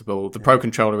totally comfortable. The Pro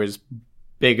controller is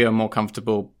bigger, more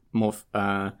comfortable, more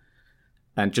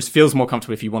and just feels more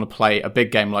comfortable if you want to play a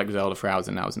big game like Zelda for hours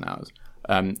and hours and hours.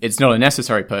 It's not a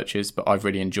necessary purchase, but I've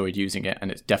really enjoyed using it,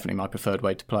 and it's definitely my preferred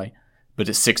way to play. But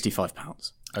it's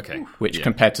 £65. Okay. Which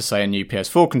compared to, say, a new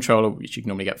PS4 controller, which you can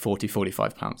normally get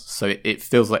 £40-45. So it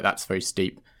feels like that's very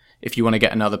steep. If you want to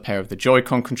get another pair of the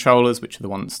Joy-Con controllers, which are the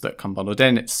ones that come bundled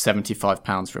in, it's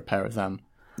 £75 for a pair of them.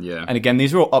 Yeah. And again,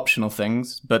 these are all optional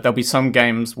things, but there'll be some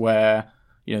games where,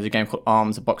 there's a game called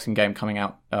ARMS, a boxing game coming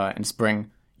out in spring.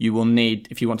 You will need,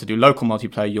 if you want to do local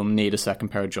multiplayer, you'll need a second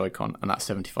pair of Joy-Con, and that's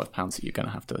 £75 that you're going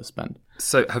to have to spend.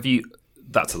 So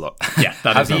that's a lot. Yeah,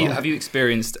 Have you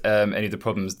experienced any of the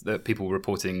problems that people were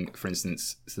reporting, for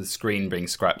instance, the screen being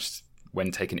scratched when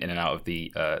taken in and out of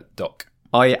the dock?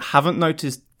 I haven't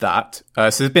noticed that. So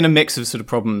there's been a mix of sort of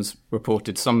problems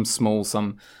reported, some small,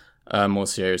 some more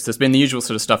serious. There's been the usual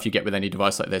sort of stuff you get with any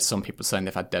device like this. Some people saying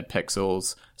they've had dead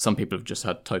pixels. Some people have just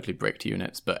had totally bricked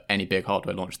units. But any big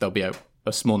hardware launch, there'll be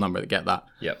a small number that get that.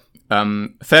 Yep. A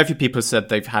fair few people said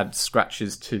they've had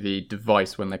scratches to the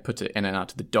device when they put it in and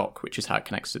out of the dock, which is how it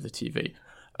connects to the TV.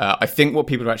 I think what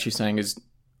people are actually saying is,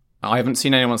 I haven't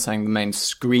seen anyone saying the main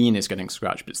screen is getting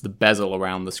scratched, but it's the bezel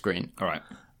around the screen. All right.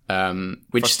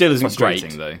 Which still isn't great,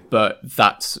 though. But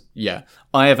that's,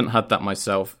 I haven't had that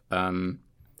myself,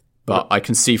 but I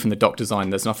can see from the dock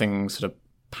design there's nothing sort of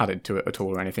padded to it at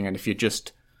all or anything, and if you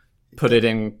just put it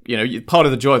in, part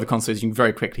of the joy of the console is you can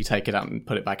very quickly take it out and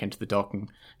put it back into the dock and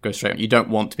go straight on. You don't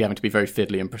want to be having to be very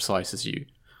fiddly and precise as you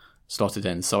slot it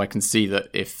in, so I can see that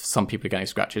if some people are getting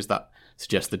scratches, that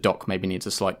suggests the dock maybe needs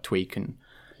a slight tweak, and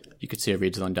you could see a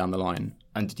redesign down the line.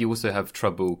 And did you also have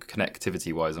trouble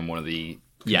connectivity-wise on one of the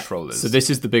controllers? So this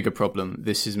is the bigger problem.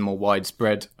 This is more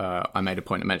widespread. I made a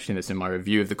point of mentioning this in my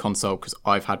review of the console because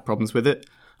I've had problems with it.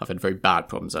 I've had very bad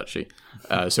problems, actually.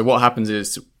 So what happens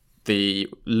is the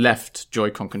left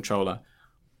Joy-Con controller,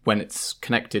 when it's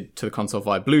connected to the console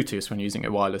via Bluetooth, when you're using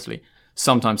it wirelessly,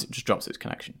 sometimes it just drops its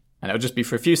connection. And it'll just be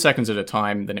for a few seconds at a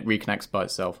time, then it reconnects by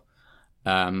itself.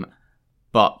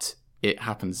 But it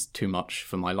happens too much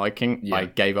for my liking. Yeah. I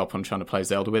gave up on trying to play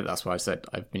Zelda with it. That's why I said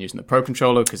I've been using the Pro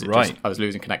controller, because I was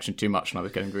losing connection too much and I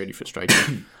was getting really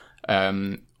frustrated.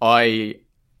 I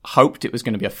hoped it was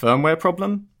going to be a firmware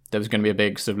problem. There was going to be a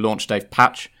big sort of launch day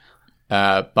patch,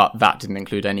 but that didn't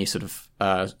include any sort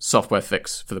of software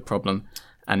fix for the problem.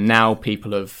 And now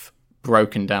people have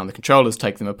broken down the controllers,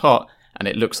 taken them apart, and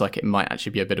it looks like it might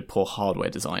actually be a bit of poor hardware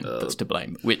design that's to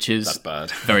blame, which is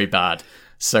very bad.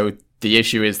 So the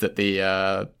issue is that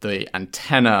the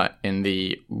antenna in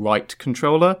the right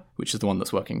controller, which is the one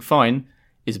that's working fine,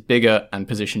 is bigger and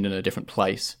positioned in a different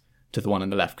place to the one in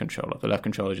the left controller. The left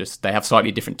controller they have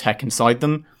slightly different tech inside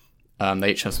them.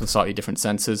 They each have some slightly different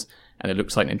sensors, and it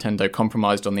looks like Nintendo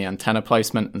compromised on the antenna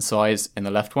placement and size in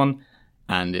the left one,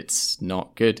 and it's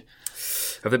not good.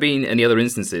 Have there been any other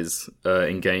instances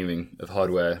in gaming of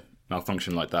hardware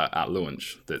malfunction like that at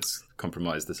launch that's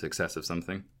compromised the success of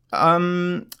something? I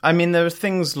mean, there are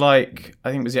things like,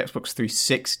 I think it was the Xbox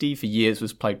 360 for years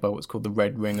was plagued by what's called the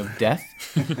Red Ring of Death,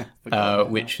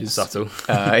 which is subtle.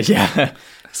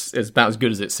 It's about as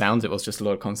good as it sounds. It was just a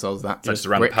lot of consoles that just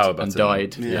ran the power button and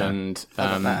died. Yeah. And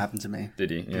that happened to me.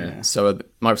 Did you? Yeah. So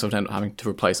Microsoft ended up having to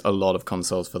replace a lot of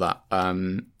consoles for that. I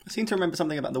seem to remember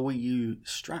something about the Wii U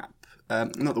strap.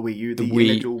 Not the Wii U, the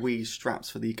individual Wii straps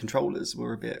for the controllers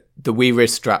were a bit... The Wii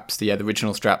wrist straps, the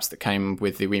original straps that came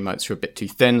with the Wiimotes were a bit too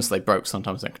thin, so they broke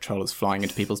sometimes, their controllers flying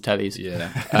into people's tellies.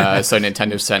 Yeah. So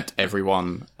Nintendo sent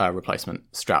everyone replacement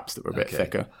straps that were a bit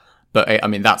thicker. But, I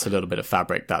mean, that's a little bit of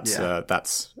fabric.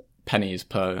 That's pennies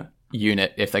per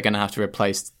unit. If they're going to have to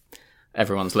replace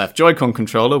everyone's left Joy-Con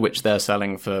controller, which they're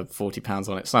selling for £40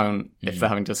 on its own, if they're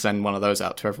having to send one of those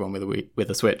out to everyone with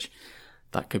a Switch,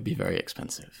 that could be very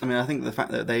expensive. I mean, I think the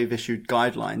fact that they've issued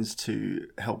guidelines to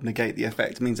help negate the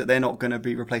effect means that they're not going to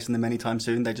be replacing them anytime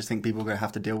soon. They just think people are going to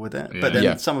have to deal with it. Yeah. But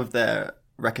then some of their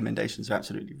recommendations are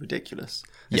absolutely ridiculous.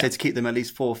 They say to keep them at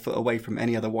least 4 foot away from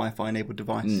any other Wi-Fi enabled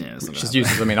device. Yeah, which is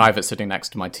useless. I mean, I have it sitting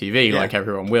next to my TV, like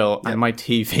everyone will, and my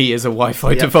TV is a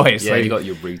Wi-Fi device. Yeah, you've got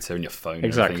your router and your phone.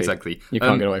 Exactly. You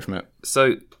can't get away from it.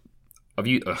 So...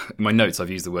 in my notes,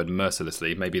 I've used the word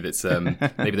mercilessly. Maybe that's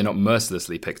maybe they're not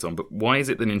mercilessly picked on, but why is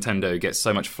it that Nintendo gets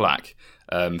so much flack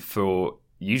for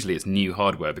usually it's new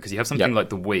hardware? Because you have something like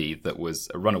the Wii that was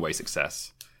a runaway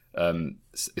success.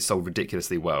 It sold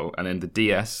ridiculously well, and then the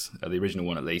DS, the original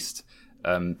one at least,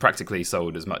 Practically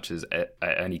sold as much as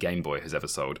any Game Boy has ever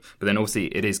sold. But then obviously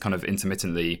it is kind of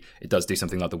intermittently, it does do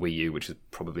something like the Wii U, which is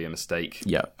probably a mistake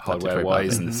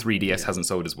hardware-wise, and the 3DS hasn't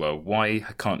sold as well. Why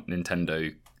can't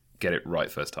Nintendo get it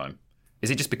right first time? Is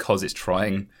it just because it's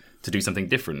trying to do something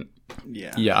different?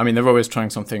 Yeah, I mean, they're always trying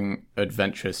something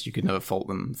adventurous. You could never fault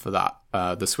them for that.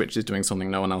 The Switch is doing something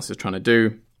no one else is trying to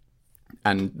do.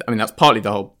 And, I mean, that's partly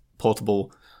the whole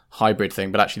portable hybrid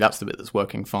thing, but actually that's the bit that's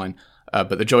working fine.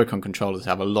 But the Joy-Con controllers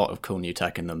have a lot of cool new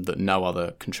tech in them that no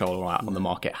other controller out on the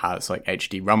market has, like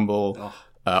HD Rumble,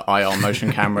 IR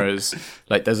motion cameras.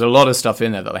 Like, there's a lot of stuff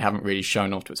in there that they haven't really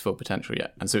shown off to its full potential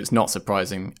yet. And so it's not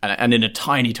surprising, and in a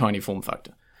tiny, tiny form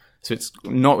factor. So it's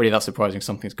not really that surprising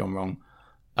something's gone wrong.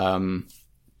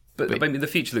 But I mean, the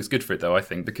future looks good for it, though, I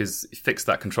think, because it fixed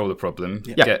that controller problem,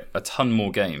 get a ton more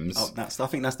games. I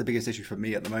think that's the biggest issue for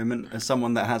me at the moment. As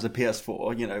someone that has a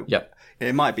PS4,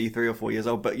 it might be 3 or 4 years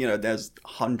old, but, there's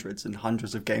hundreds and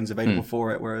hundreds of games available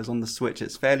for it, whereas on the Switch,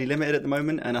 it's fairly limited at the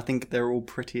moment, and I think they're all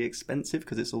pretty expensive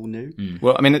because it's all new.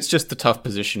 Well, I mean, it's just the tough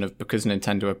position of, because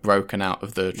Nintendo have broken out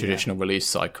of the traditional release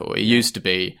cycle. It used to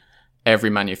be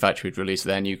every manufacturer would release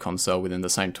their new console within the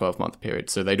same 12-month period,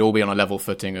 so they'd all be on a level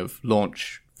footing of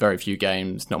launch, very few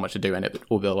games, not much to do in it, but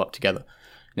all build up together.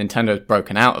 Nintendo's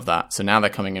broken out of that, so now they're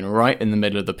coming in right in the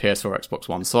middle of the PS4, Xbox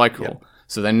One cycle.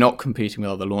 So they're not competing with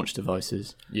other launch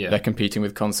devices. They're competing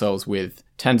with consoles with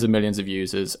tens of millions of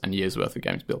users and years worth of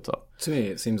games built up. To me,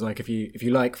 it seems like if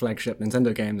you like flagship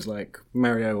Nintendo games like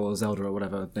Mario or Zelda or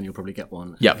whatever, then you'll probably get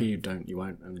one. If you don't, you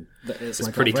won't. And it's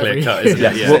like pretty clear cut, isn't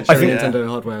it? Well, I think Nintendo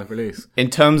hardware release. In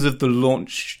terms of the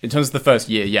launch, in terms of the first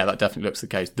year, that definitely looks the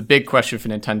case. The big question for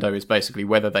Nintendo is basically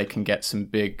whether they can get some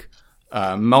big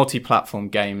multi-platform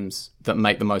games that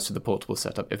make the most of the portable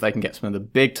setup. If they can get some of the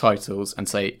big titles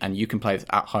and you can play this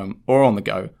at home or on the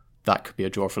go, that could be a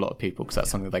draw for a lot of people, because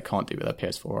that's something they can't do with their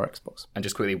PS4 or Xbox. And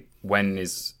just quickly, when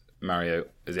is Mario,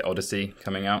 is it Odyssey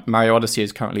coming out? Mario Odyssey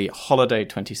is currently holiday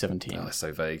 2017. Oh, that's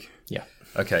so vague. Yeah.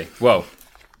 Okay, well,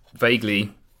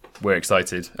 vaguely, we're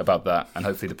excited about that, and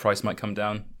hopefully the price might come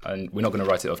down, and we're not going to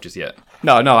write it off just yet.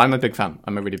 No, I'm a big fan.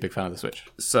 I'm a really big fan of the Switch.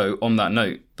 So, on that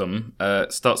note, Dom,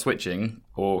 start switching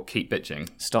or keep bitching?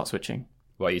 Start switching.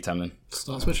 Why are you, Tamlin?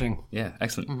 Start switching. Yeah,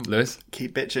 excellent. Lewis?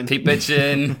 Keep bitching. Keep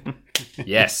bitching.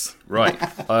 Yes, right.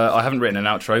 I haven't written an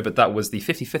outro, but that was the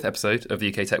 55th episode of the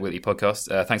UK Tech Weekly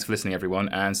podcast. Thanks for listening, everyone,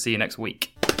 and see you next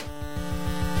week.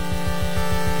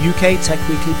 UK Tech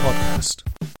Weekly podcast.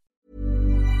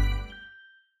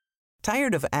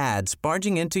 Tired of ads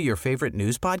barging into your favorite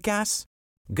news podcasts?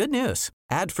 Good news.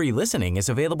 Ad-free listening is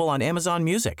available on Amazon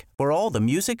Music for all the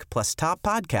music plus top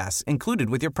podcasts included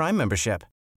with your Prime membership.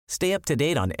 Stay up to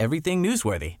date on everything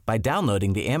newsworthy by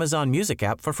downloading the Amazon Music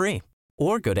app for free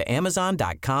or go to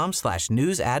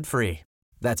amazon.com/news ad free.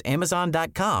 That's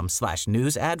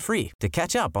amazon.com/news ad free to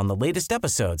catch up on the latest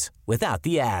episodes without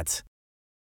the ads.